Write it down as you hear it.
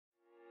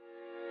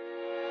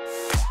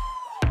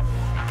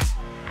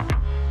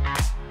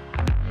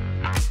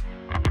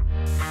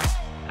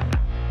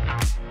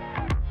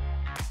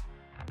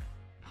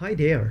Hi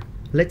there!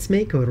 Let's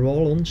make a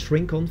roll-on,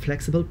 shrink-on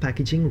flexible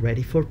packaging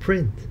ready for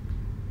print.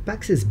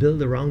 PACKZ is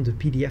built around the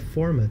PDF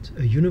format,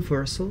 a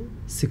universal,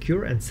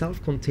 secure and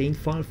self-contained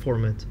file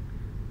format.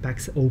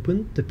 PACKZ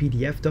opened the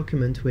PDF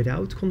document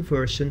without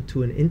conversion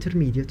to an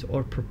intermediate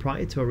or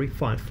proprietary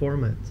file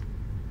format.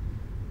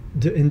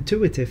 The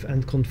intuitive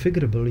and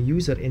configurable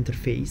user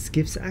interface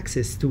gives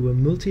access to a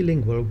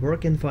multilingual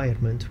work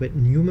environment with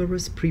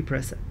numerous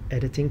prepress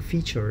editing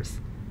features.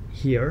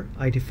 Here,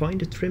 I define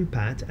the trim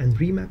pad and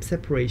remap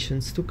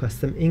separations to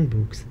custom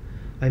inkbooks.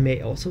 I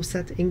may also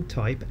set ink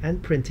type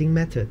and printing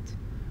method.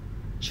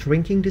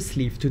 Shrinking the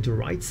sleeve to the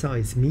right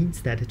size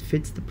means that it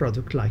fits the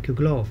product like a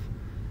glove.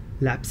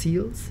 Lap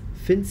seals,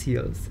 fin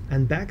seals,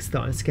 and bag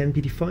styles can be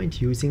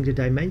defined using the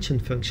dimension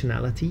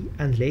functionality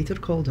and later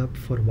called up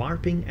for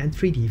warping and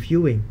 3D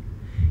viewing.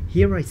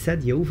 Here I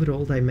set the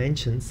overall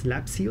dimensions,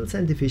 lap seals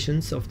and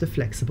divisions of the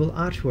flexible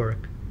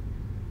artwork.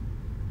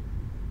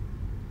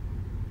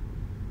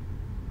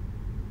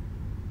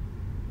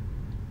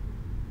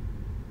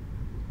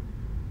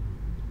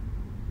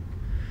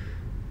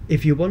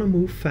 If you want to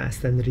move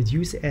fast and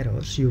reduce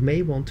errors, you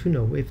may want to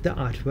know if the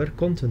artwork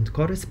content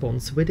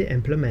corresponds with the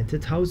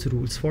implemented house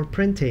rules for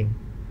printing.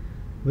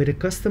 With a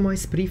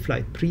customized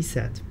Preflight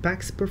preset,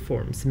 PACKZ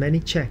performs many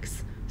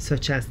checks,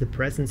 such as the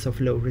presence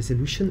of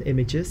low-resolution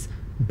images,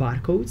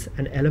 barcodes,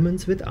 and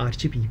elements with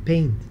RGB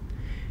paint.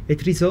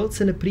 It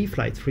results in a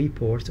Preflight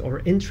report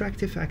or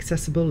interactive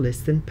accessible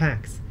list in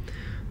PACKZ.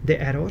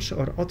 The errors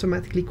are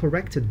automatically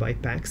corrected by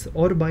PACKZ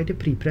or by the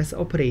prepress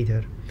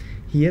operator.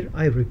 Here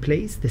I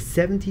replace the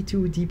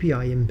 72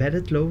 dpi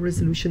embedded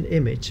low-resolution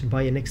image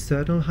by an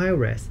external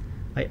high-res.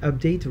 I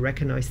update the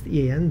recognized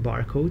EAN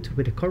barcode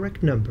with the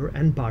correct number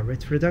and bar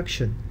width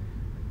reduction.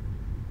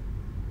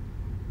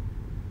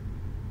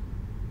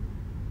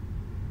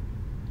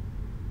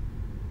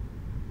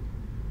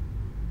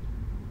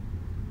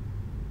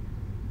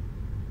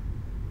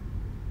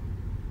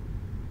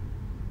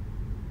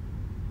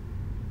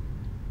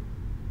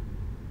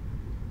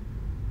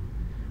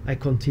 I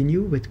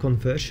continue with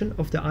conversion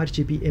of the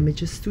RGB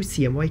images to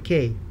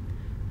CMYK.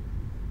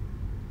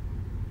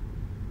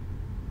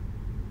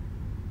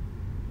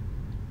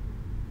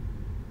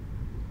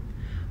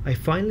 I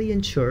finally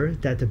ensure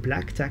that the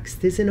black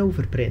text is in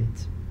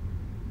overprint.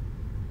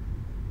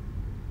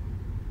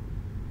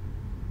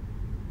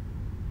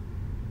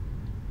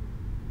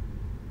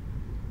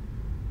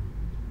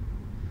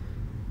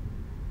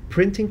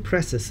 Printing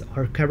presses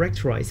are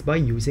characterized by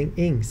using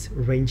inks,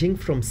 ranging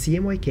from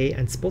CMYK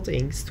and spot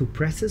inks to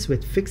presses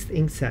with fixed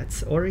ink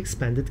sets or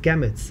expanded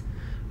gamuts.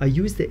 I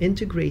use the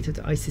integrated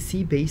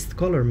ICC-based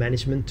color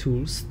management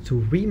tools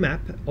to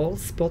remap all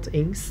spot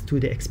inks to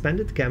the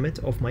expanded gamut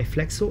of my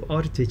Flexo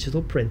Art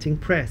digital printing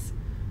press.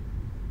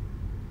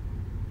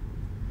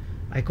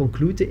 I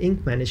conclude the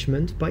ink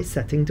management by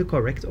setting the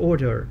correct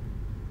order.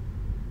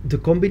 The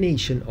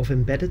combination of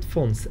embedded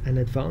fonts and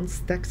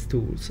advanced text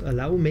tools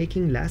allow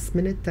making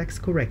last-minute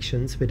text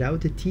corrections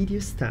without the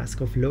tedious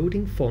task of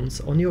loading fonts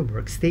on your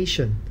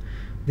workstation.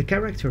 The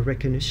character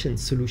recognition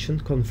solution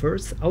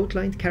converts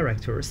outlined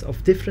characters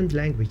of different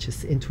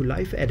languages into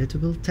live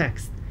editable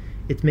text.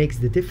 It makes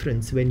the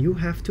difference when you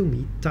have to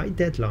meet tight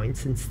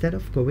deadlines instead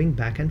of going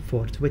back and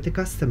forth with the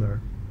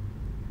customer.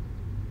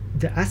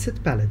 The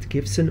asset palette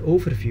gives an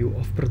overview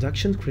of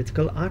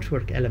production-critical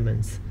artwork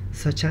elements,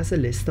 such as a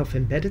list of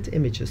embedded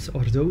images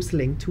or those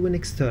linked to an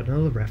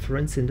external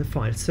reference in the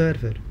file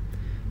server.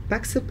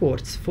 PACKZ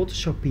supports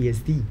Photoshop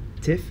PSD,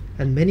 TIFF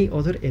and many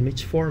other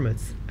image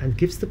formats, and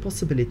gives the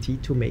possibility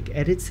to make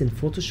edits in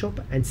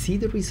Photoshop and see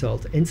the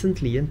result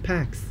instantly in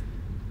PACKZ.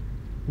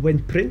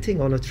 When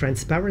printing on a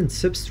transparent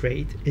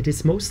substrate, it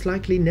is most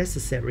likely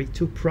necessary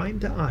to prime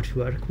the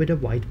artwork with a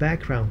white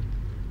background.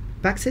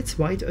 PACKZ's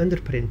white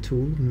underprint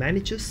tool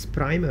manages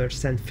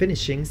primers and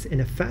finishings in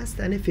a fast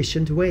and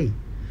efficient way.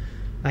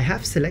 I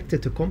have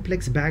selected a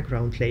complex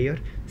background layer,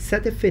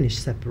 set a finish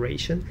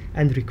separation,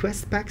 and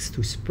request PACKZ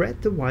to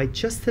spread the white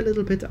just a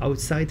little bit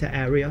outside the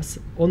areas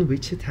on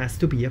which it has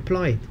to be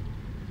applied.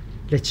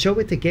 Let's show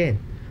it again,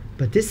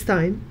 but this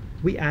time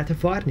we add a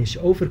varnish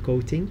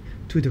overcoating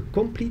to the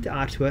complete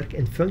artwork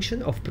in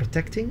function of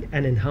protecting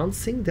and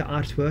enhancing the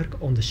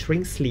artwork on the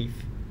shrink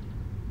sleeve.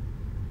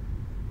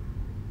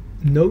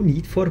 No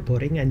need for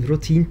boring and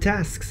routine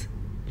tasks.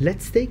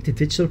 Let's take the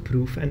digital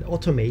proof and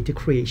automate the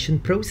creation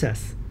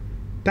process.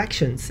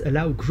 Pactions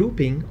allow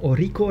grouping or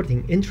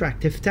recording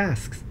interactive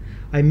tasks.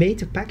 I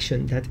made a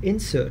paction that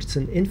inserts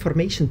an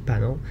information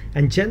panel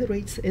and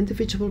generates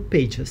individual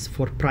pages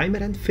for primer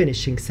and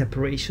finishing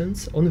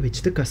separations on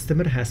which the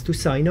customer has to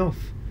sign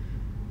off.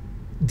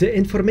 The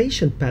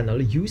information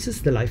panel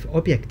uses the live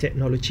object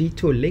technology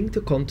to link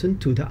the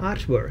content to the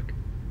artwork.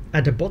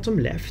 At the bottom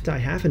left I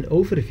have an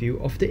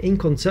overview of the ink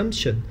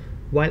consumption,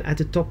 while at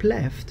the top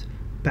left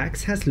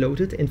PACKZ has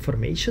loaded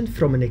information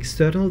from an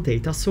external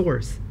data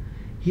source.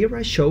 Here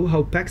I show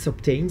how PACKZ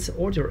obtains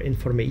order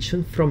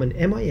information from an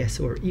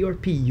MIS or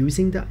ERP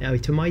using the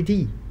item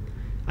ID.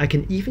 I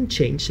can even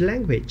change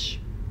language.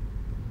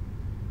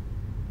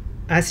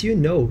 As you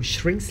know,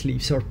 shrink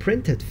sleeves are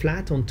printed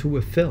flat onto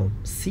a film,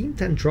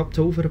 seamed and dropped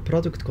over a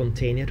product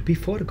container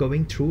before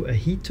going through a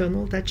heat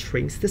tunnel that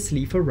shrinks the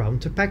sleeve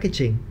around the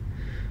packaging.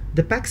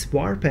 The PACKZ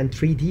warp and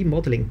 3D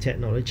modeling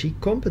technology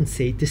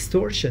compensate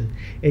distortion,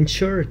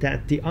 ensure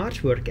that the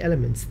artwork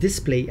elements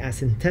display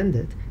as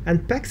intended,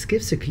 and PACKZ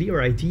gives a clear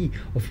idea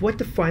of what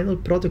the final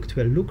product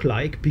will look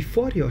like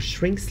before your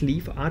shrink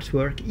sleeve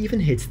artwork even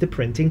hits the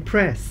printing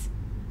press.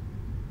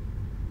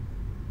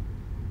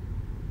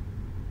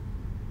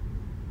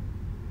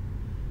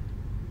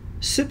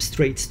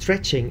 Substrate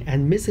stretching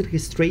and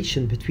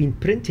misregistration between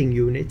printing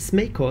units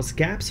may cause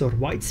gaps or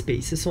white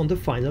spaces on the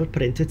final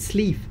printed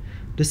sleeve.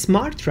 The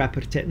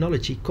Smarttrapper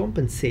technology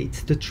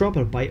compensates the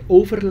trouble by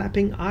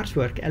overlapping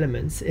artwork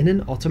elements in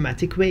an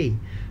automatic way,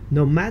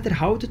 no matter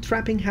how the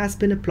trapping has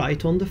been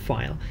applied on the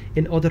file.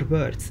 In other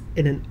words,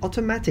 in an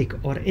automatic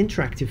or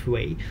interactive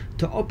way,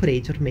 the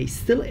operator may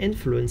still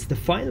influence the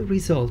final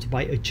result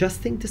by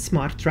adjusting the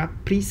Smarttrap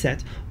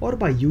preset or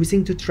by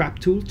using the trap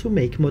tool to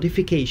make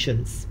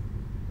modifications.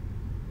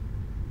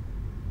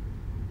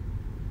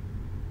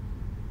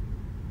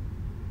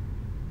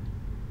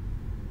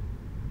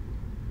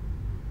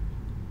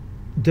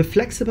 The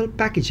flexible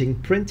packaging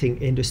printing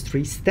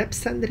industry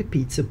steps and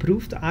repeats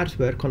approved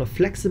artwork on a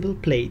flexible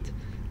plate.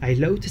 I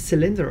load the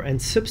cylinder and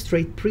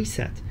substrate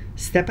preset,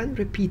 step and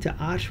repeat the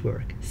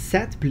artwork,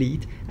 set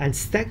bleed, and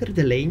stagger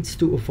the lanes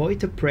to avoid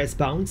the press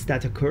bounce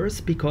that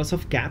occurs because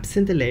of gaps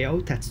in the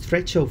layout that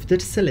stretch over the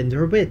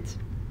cylinder width.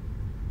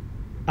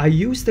 I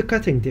use the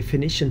cutting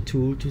definition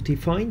tool to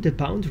define the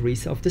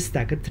boundaries of the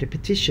staggered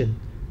repetition,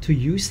 to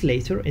use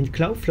later in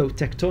CloudFlow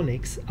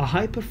Tectonics, a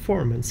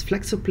high-performance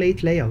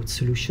flexoplate layout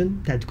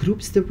solution that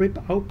groups the rip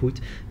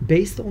output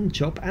based on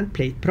job and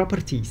plate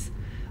properties.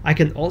 I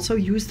can also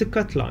use the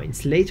cut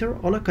lines later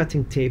on a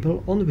cutting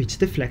table on which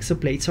the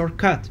flexoplates are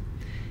cut.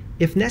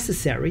 If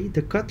necessary,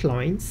 the cut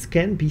lines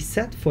can be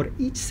set for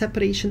each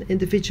separation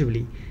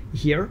individually.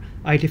 Here,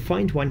 I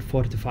defined one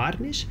for the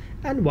varnish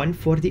and one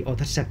for the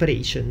other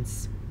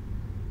separations.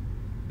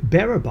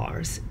 Bearer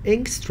bars,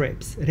 ink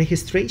strips,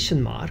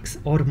 registration marks,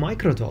 or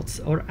microdots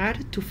are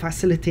added to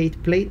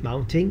facilitate plate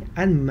mounting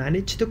and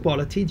manage the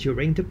quality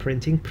during the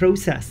printing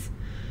process.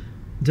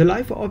 The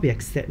Live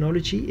Objects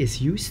technology is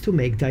used to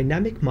make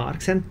dynamic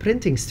marks and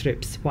printing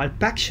strips, while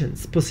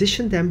Pactions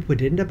position them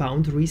within the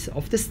boundaries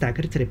of the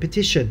staggered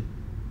repetition.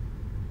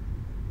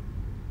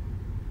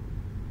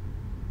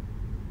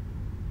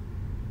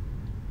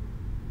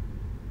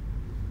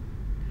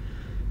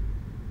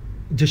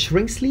 The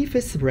shrink sleeve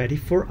is ready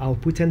for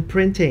output and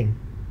printing.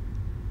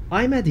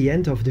 I'm at the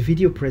end of the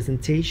video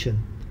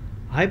presentation.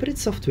 Hybrid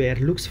Software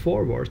looks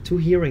forward to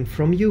hearing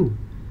from you.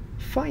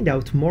 Find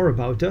out more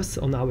about us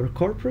on our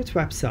corporate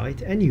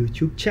website and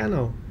YouTube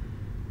channel.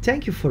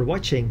 Thank you for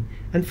watching,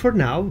 and for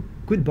now,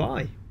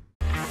 goodbye.